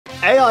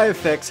AI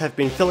effects have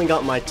been filling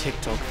up my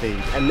TikTok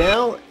feed, and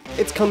now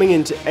it's coming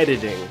into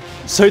editing.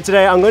 So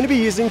today I'm going to be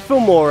using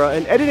Filmora,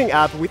 an editing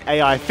app with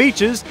AI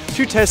features,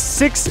 to test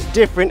 6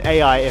 different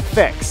AI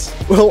effects.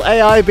 Will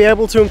AI be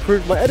able to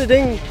improve my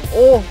editing,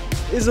 or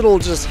is it all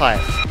just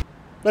hype?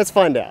 Let's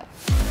find out.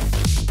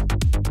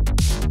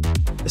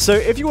 So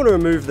if you want to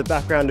remove the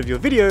background of your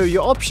video,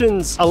 your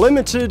options are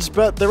limited,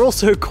 but they're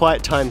also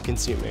quite time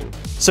consuming.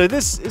 So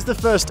this is the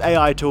first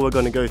AI tool we're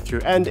going to go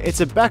through, and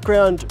it's a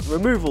background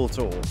removal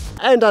tool.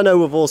 And I know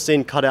we've all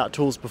seen cutout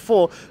tools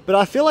before, but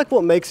I feel like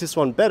what makes this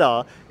one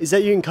better is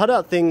that you can cut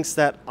out things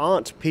that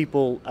aren't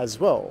people as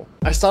well.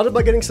 I started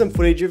by getting some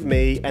footage of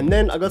me, and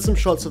then I got some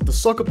shots of the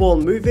soccer ball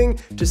moving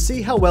to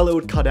see how well it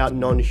would cut out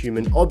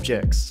non-human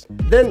objects.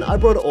 Then I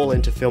brought it all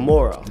into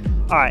Filmora.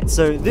 Alright,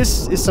 so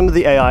this is some of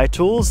the AI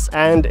tools,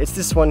 and it's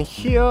this one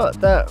here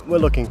that we're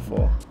looking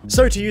for.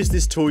 So to use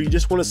this tool, you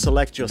just want to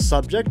select your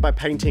subject by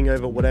painting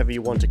over whatever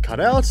you want to cut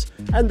out,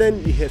 and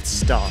then you hit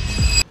start.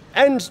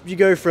 And you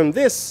go from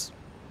this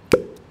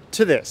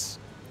to this.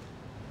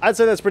 I'd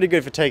say that's pretty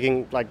good for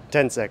taking like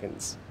 10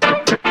 seconds.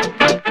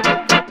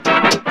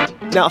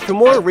 Now,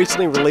 Filmora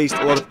recently released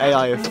a lot of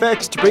AI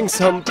effects to bring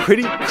some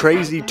pretty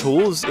crazy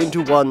tools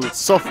into one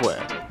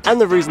software. And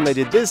the reason they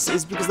did this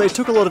is because they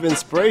took a lot of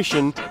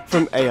inspiration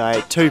from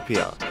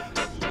A7iii.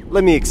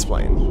 Let me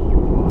explain.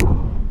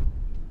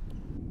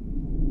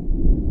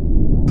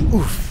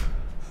 Oof.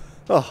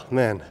 Oh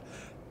man.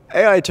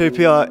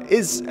 A7iii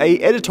is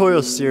an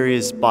editorial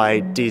series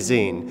by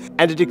DZine,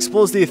 and it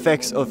explores the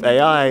effects of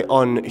AI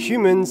on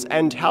humans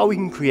and how we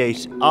can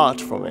create art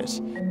from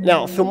it.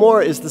 Now,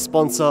 Filmora is the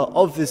sponsor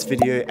of this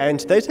video, and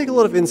they take a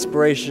lot of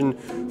inspiration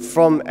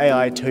from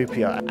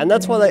A7iii, and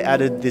that's why they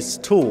added this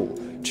tool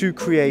to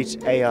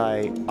create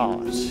AI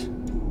art.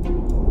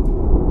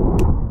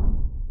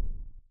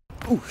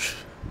 Oosh,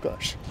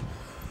 gosh.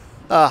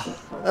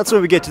 That's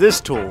where we get to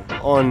this tool,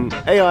 on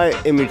AI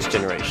image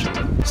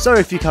generation. So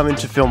if you come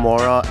into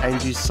Filmora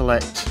and you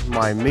select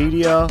My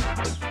Media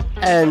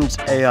and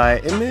AI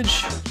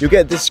image, you'll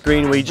get this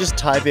screen where you just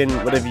type in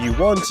whatever you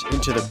want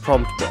into the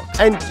prompt box.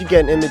 And you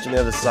get an image on the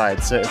other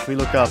side. So if we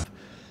look up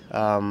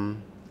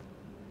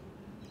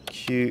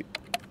cute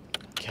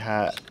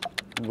cat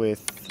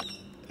with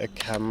a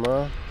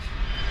camera.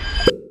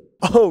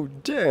 Oh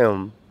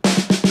damn!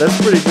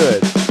 That's pretty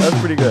good. That's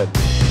pretty good.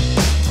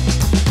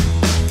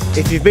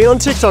 If you've been on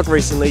TikTok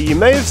recently, you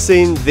may have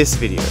seen this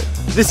video.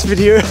 This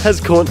video has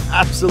gone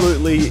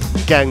absolutely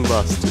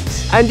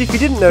gangbusters. And if you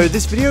didn't know,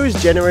 this video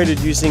is generated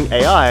using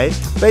AI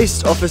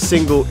based off a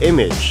single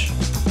image.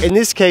 In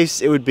this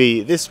case, it would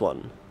be this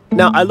one.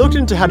 Now, I looked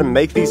into how to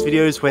make these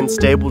videos when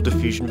Stable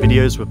Diffusion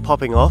videos were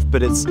popping off,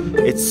 but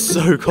it's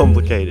so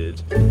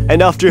complicated.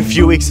 And after a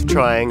few weeks of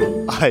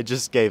trying, I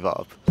just gave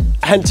up.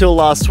 Until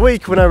last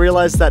week when I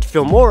realized that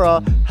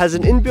Filmora has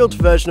an inbuilt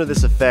version of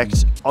this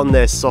effect on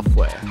their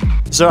software.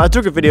 So I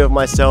took a video of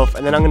myself,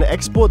 and then I'm going to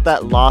export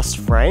that last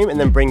frame and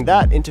then bring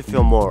that into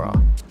Filmora.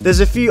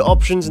 There's a few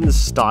options in the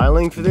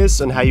styling for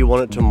this and how you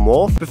want it to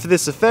morph, but for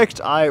this effect,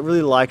 I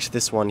really liked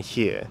this one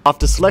here.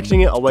 After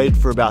selecting it, I waited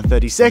for about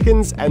 30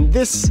 seconds, and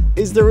this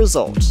is the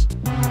result.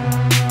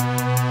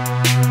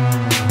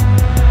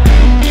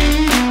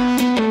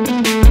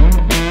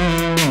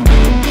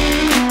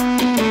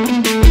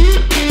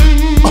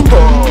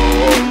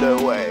 Oh,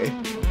 no way.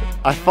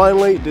 I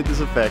finally did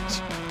this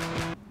effect.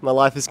 My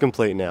life is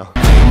complete now.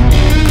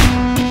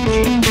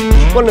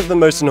 One of the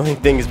most annoying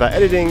things about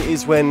editing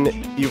is when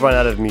you run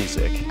out of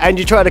music. And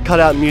you try to cut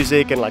out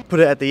music and like put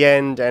it at the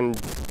end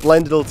and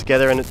blend it all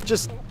together, and it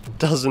just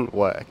doesn't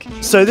work.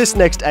 So this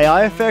next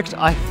AI effect,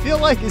 I feel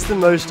like is the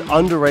most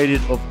underrated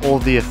of all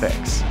the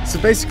effects. So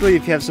basically,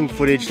 if you have some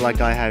footage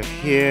like I have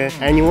here,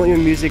 and you want your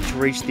music to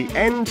reach the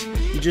end,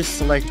 you just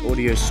select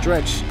audio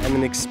stretch and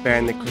then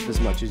expand the clip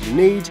as much as you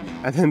need,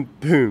 and then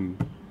boom,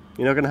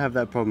 you're not gonna have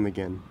that problem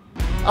again.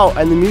 Oh,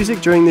 and the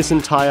music during this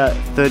entire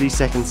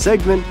 30-second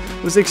segment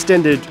was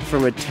extended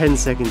from a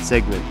 10-second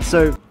segment,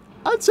 so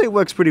I'd say it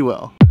works pretty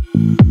well.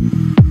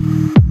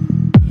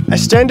 A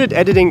standard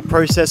editing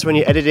process when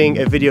you're editing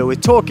a video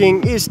with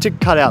talking is to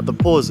cut out the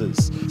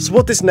pauses. So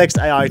what this next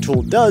AI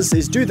tool does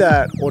is do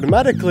that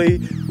automatically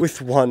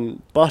with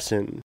one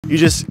button. You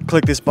just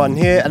click this button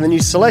here, and then you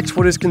select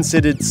what is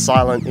considered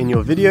silent in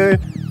your video,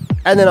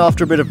 and then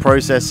after a bit of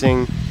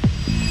processing,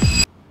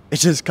 it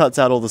just cuts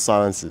out all the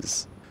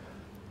silences.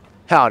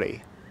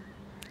 Howdy,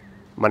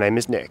 my name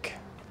is Nick.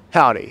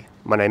 Howdy,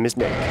 my name is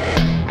Nick.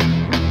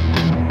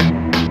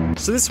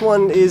 So this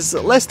one is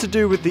less to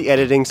do with the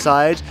editing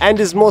side and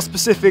is more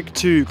specific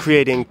to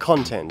creating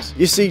content.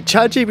 You see,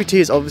 ChatGPT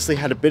has obviously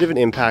had a bit of an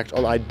impact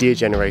on idea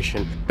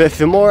generation, but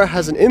Filmora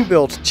has an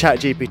inbuilt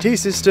ChatGPT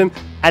system,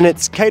 and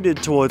it's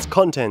catered towards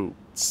content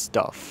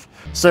stuff.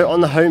 So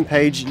on the home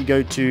page, you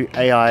go to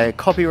AI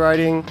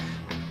copywriting,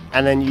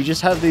 and then you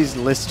just have these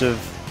list of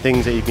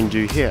things that you can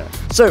do here.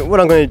 So what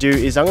I'm going to do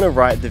is I'm going to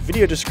write the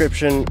video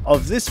description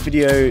of this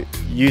video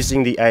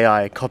using the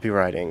AI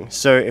copywriting.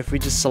 So if we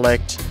just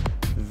select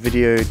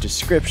video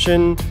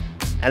description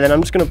And then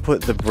I'm just going to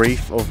put the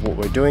brief of what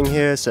we're doing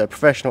here. So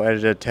professional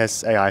editor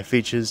tests AI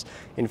features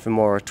in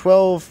Filmora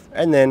 12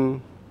 and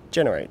then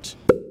generate.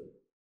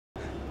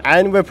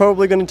 And we're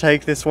probably going to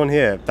take this one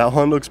here. That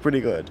one looks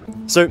pretty good.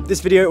 So this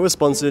video was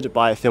sponsored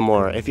by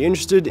Filmora. If you're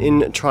interested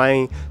in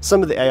trying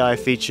some of the AI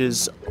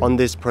features on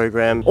this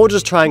program or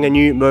just trying a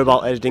new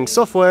mobile editing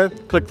software,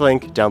 click the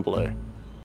link down below.